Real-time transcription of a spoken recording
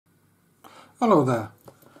Hello there.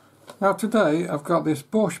 Now today I've got this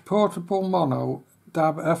Bosch portable mono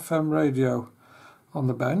DAB FM radio on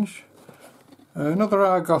the bench. Another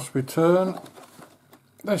Argos return,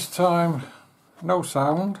 this time no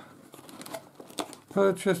sound.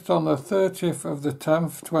 Purchased on the 30th of the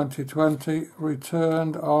 10th 2020,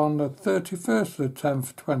 returned on the 31st of the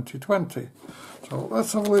 10th 2020. So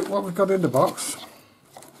let's have a look what we've got in the box.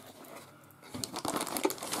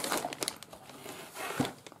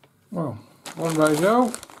 Well, one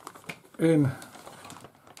radio in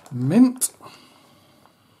mint,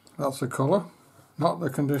 that's the colour, not the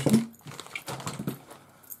condition,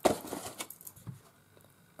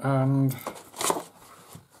 and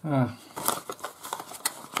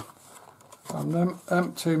then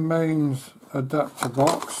empty mains adapter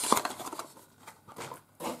box.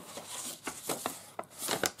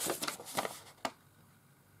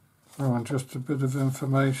 Oh, and just a bit of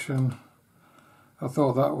information. I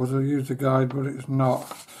thought that was a user guide, but it's not.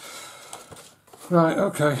 Right,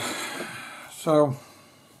 okay. So,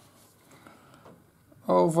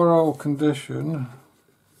 overall condition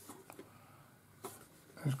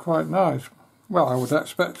is quite nice. Well, I would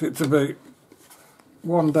expect it to be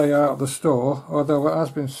one day out of the store, although it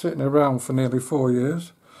has been sitting around for nearly 4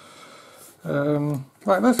 years.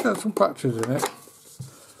 Right, let's get some patches in it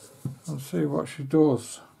and see what she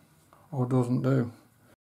does or doesn't do.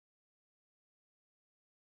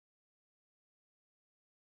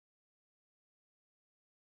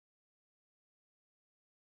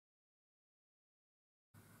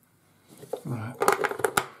 Right.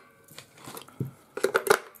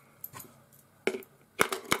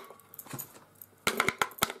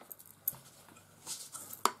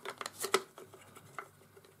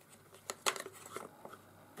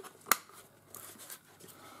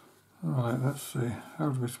 Right, let's see, how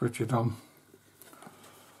do we switch it on?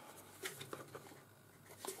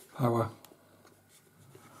 Power.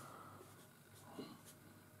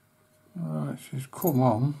 Right, she's come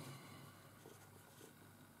on.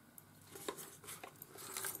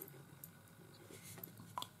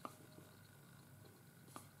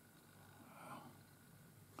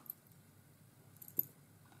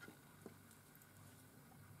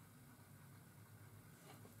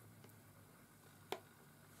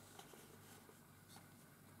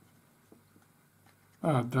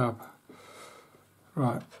 DAB.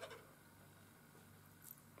 Right.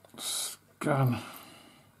 Scan.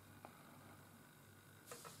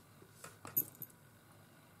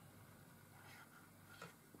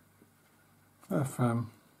 FM.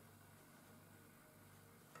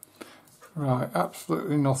 Right,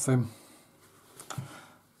 absolutely nothing.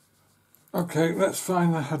 Okay, let's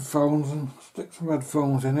find the headphones and stick some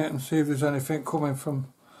headphones in it and see if there's anything coming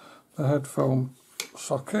from the headphone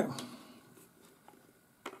socket.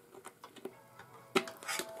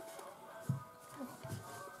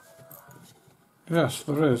 Yes,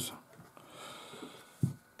 there is.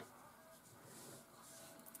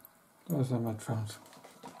 There's them headphones.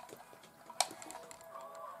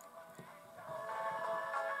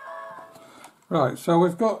 Right, so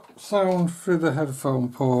we've got sound through the headphone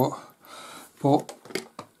port, but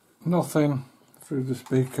nothing through the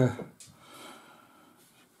speaker.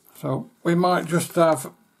 So we might just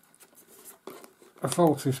have a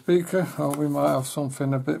faulty speaker, or we might have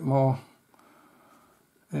something a bit more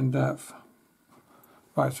in depth.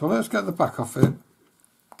 Right, so let's get the back off it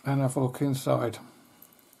and have a look inside.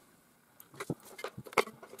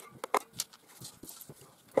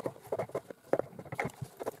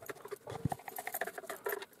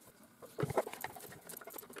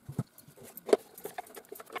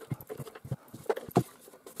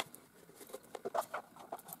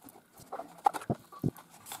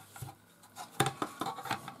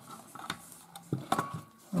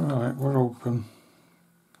 Right, we're open.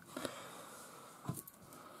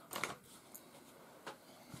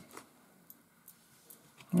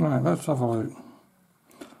 Right, let's have a look.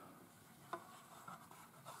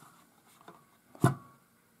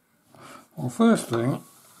 Well, first thing,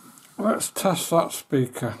 let's test that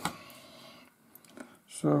speaker.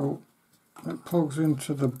 So it plugs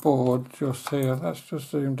into the board just here. Let's just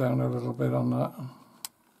zoom down a little bit on that.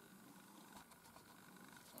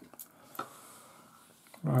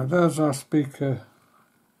 Right, there's our speaker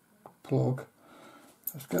plug.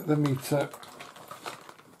 Let's get the meter.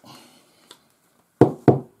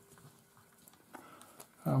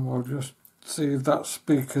 And we'll just see if that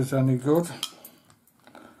speaker's any good.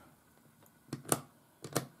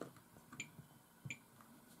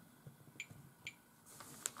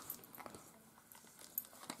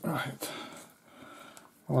 Right.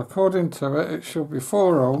 Well, according to it, it should be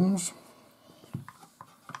 4 ohms.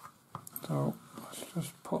 So let's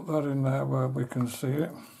just put that in there where we can see it.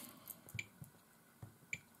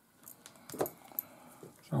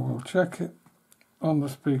 So we'll check it on the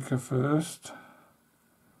speaker first.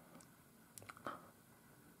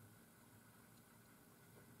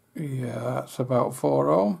 Yeah, that's about 4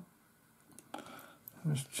 ohm.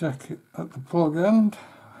 Let's check it at the plug end.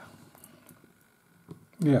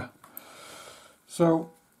 Yeah.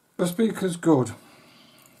 So the speaker's good.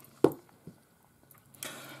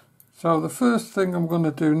 So the first thing I'm going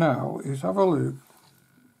to do now is have a look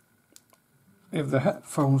if the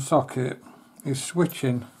headphone socket is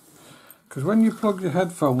switching, because when you plug your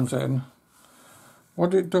headphones in,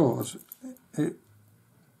 what it does, it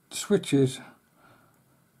switches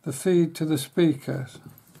the feed to the speakers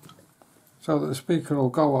so that the speaker will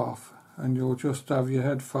go off and you'll just have your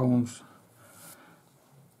headphones.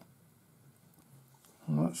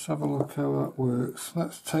 Let's have a look how that works.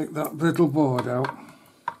 Let's take that little board out.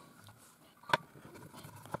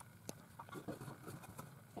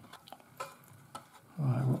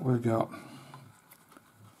 Right, what we got?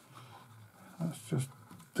 Let's just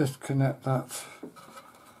disconnect that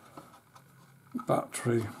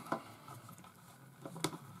battery.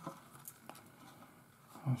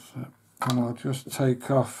 That's it. And I'll just take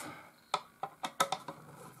off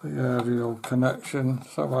the aerial connection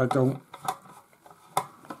so I don't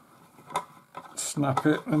snap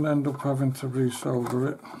it and end up having to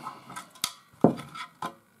resolder it.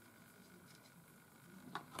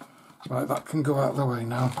 Right, that can go out of the way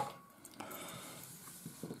now.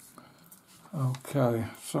 Okay,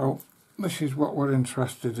 so this is what we're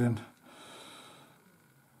interested in.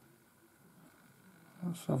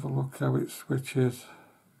 Let's have a look how it switches.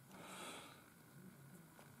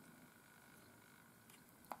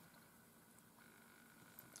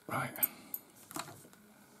 Right.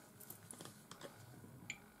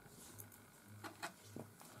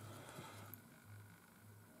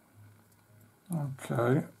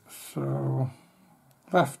 Okay, so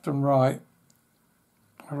left and right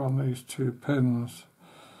are on these 2 pins.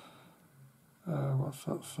 What's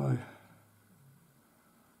that say?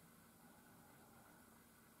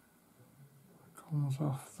 Comes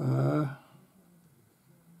off there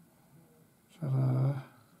to there.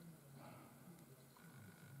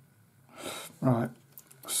 Right,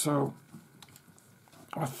 so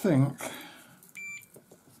I think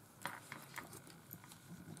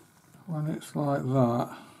when it's like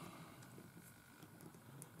that,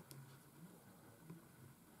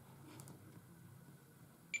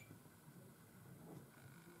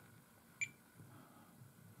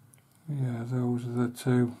 yeah, those are the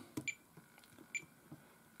 2.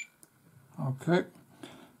 Okay,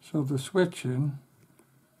 so the switching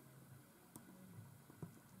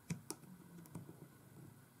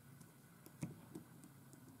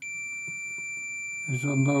is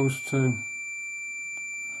on those 2.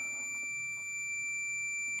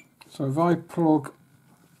 So if I plug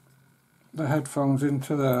the headphones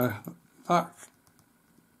into there, that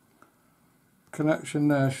connection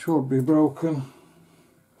there should be broken.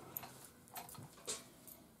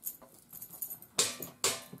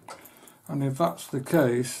 And if that's the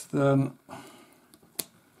case, then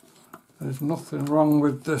there's nothing wrong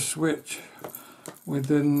with the switch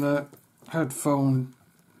within the headphone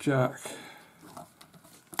jack.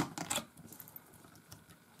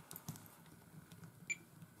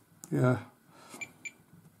 Yeah,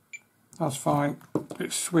 that's fine.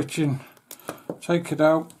 It's switching. Take it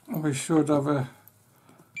out and we should have a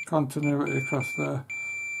continuity across there.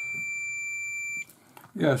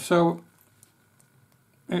 Yeah, so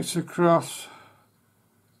it's across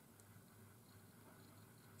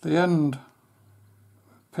the end,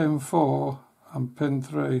 pin 4 and pin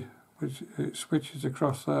 3, which it switches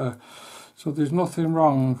across there. So there's nothing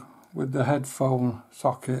wrong with the headphone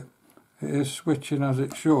socket. It is switching as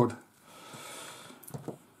it should.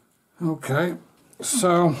 Okay,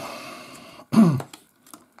 so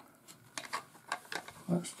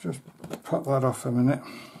let's just pop that off a minute.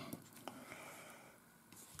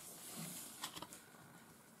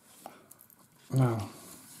 Now,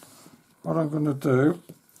 what I'm going to do,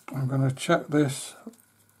 I'm going to check this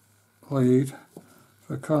lead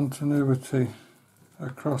for continuity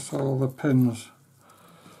across all the pins.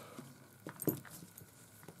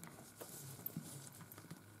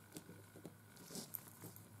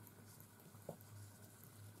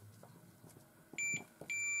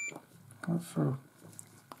 That's so.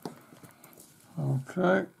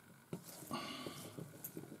 Okay.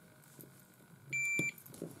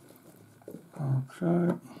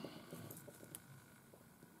 Okay.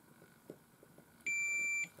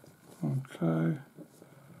 Okay.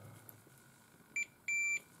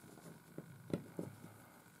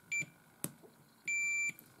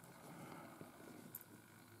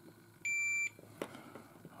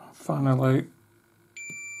 finally,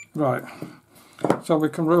 right, so we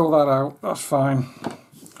can rule that out, that's fine.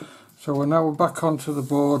 So we're now back onto the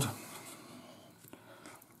board.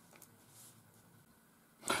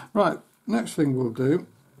 Right, next thing we'll do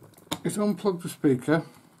is unplug the speaker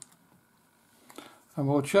and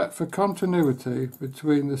we'll check for continuity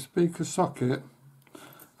between the speaker socket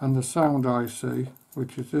and the sound IC,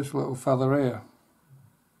 which is this little feather here.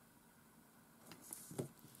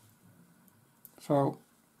 So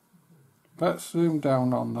let's zoom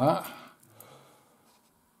down on that.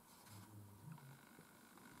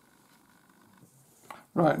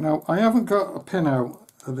 Right, now I haven't got a pin out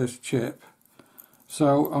of this chip,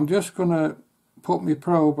 so I'm just going to put my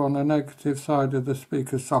probe on the negative side of the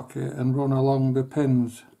speaker socket and run along the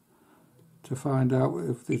pins to find out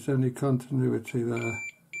if there's any continuity there.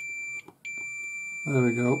 There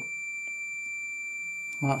we go.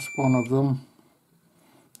 That's one of them.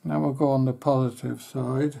 Now we'll go on the positive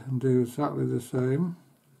side and do exactly the same.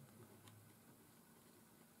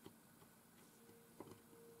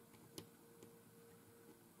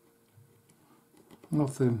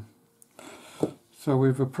 Nothing. So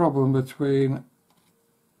we've a problem between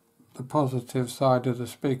the positive side of the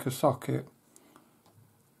speaker socket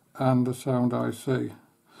and the sound IC.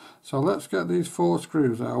 So let's get these 4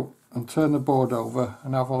 screws out and turn the board over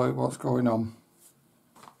and have a look what's going on.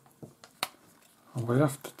 And we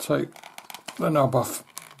have to take the knob off.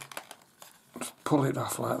 Just pull it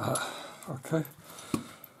off like that. Okay.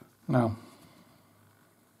 Now,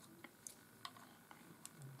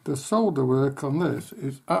 the solder work on this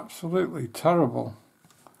is absolutely terrible.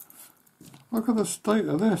 Look at the state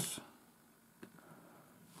of this.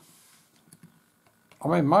 I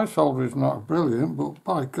mean, my solder is not brilliant, but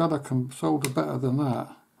by God I can solder better than that.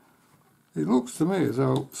 It looks to me as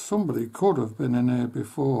though somebody could have been in here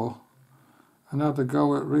before and had a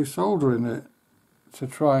go at resoldering it to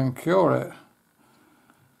try and cure it.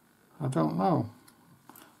 I don't know.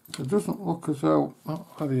 It doesn't look as though, I don't know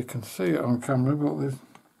whether you can see it on camera, but there's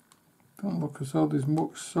don't look as though there's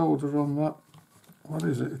much solder on that, what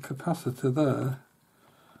is it, a capacitor there.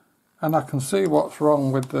 And I can see what's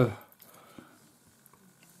wrong with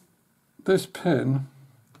this pin.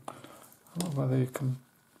 I don't know whether you can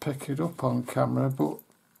pick it up on camera, but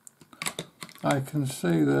I can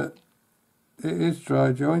see that it is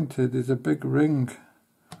dry jointed. There's a big ring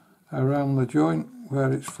around the joint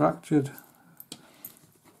where it's fractured.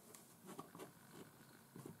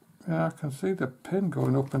 Yeah, I can see the pin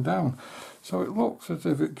going up and down. So it looks as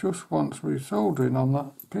if it just wants resoldering on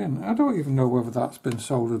that pin. I don't even know whether that's been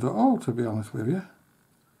soldered at all, to be honest with you.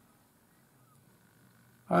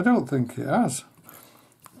 I don't think it has.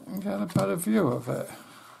 Get a better view of it.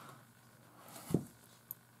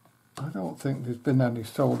 I don't think there's been any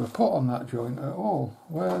solder put on that joint at all.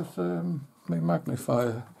 Where's my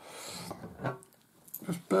magnifier?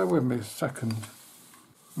 Just bear with me a second.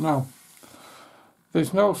 No.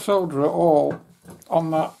 There's no solder at all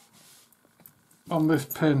on this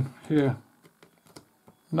pin here.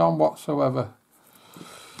 None whatsoever.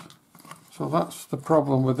 So that's the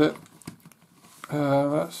problem with it.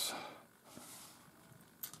 Oh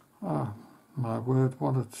my word,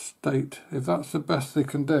 what a state. If that's the best they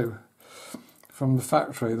can do from the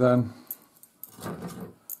factory, then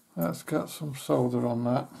let's get some solder on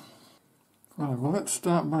that. Right, well, let's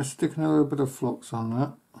start by sticking a little bit of flux on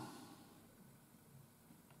that.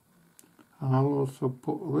 And I'll also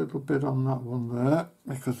put a little bit on that one there,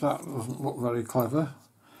 because that doesn't look very clever.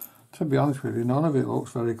 To be honest with you, none of it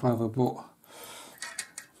looks very clever, but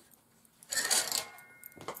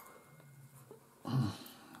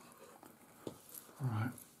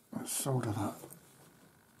right, let's solder that.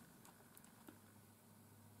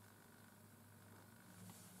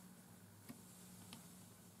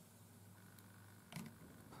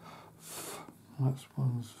 This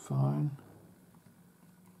one's fine.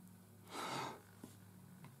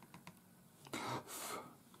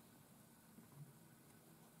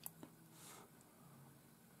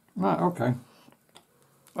 Right, okay,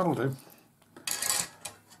 that'll do.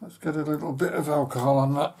 Let's get a little bit of alcohol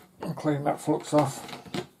on that and clean that flux off.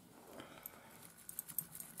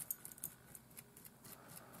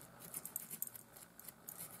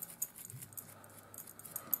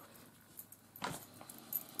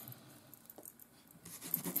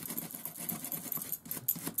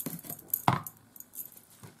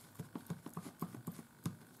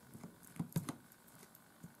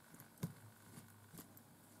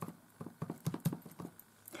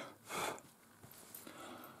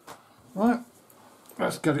 Right,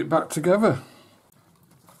 let's get it back together.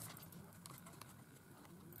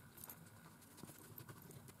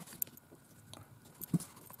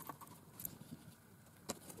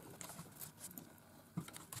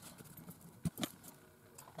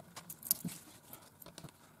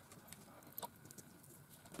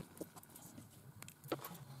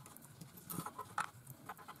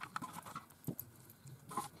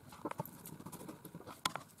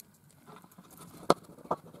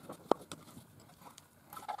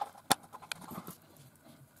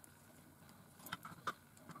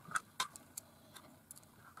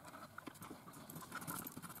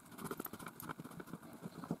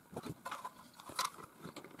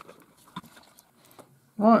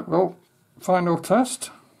 Right, well, final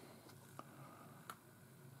test.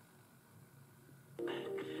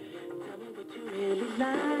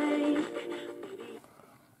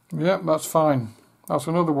 Yep, that's fine. That's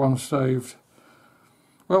another one saved.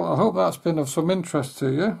 Well, I hope that's been of some interest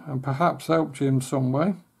to you and perhaps helped you in some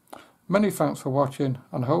way. Many thanks for watching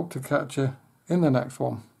and hope to catch you in the next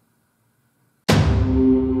one.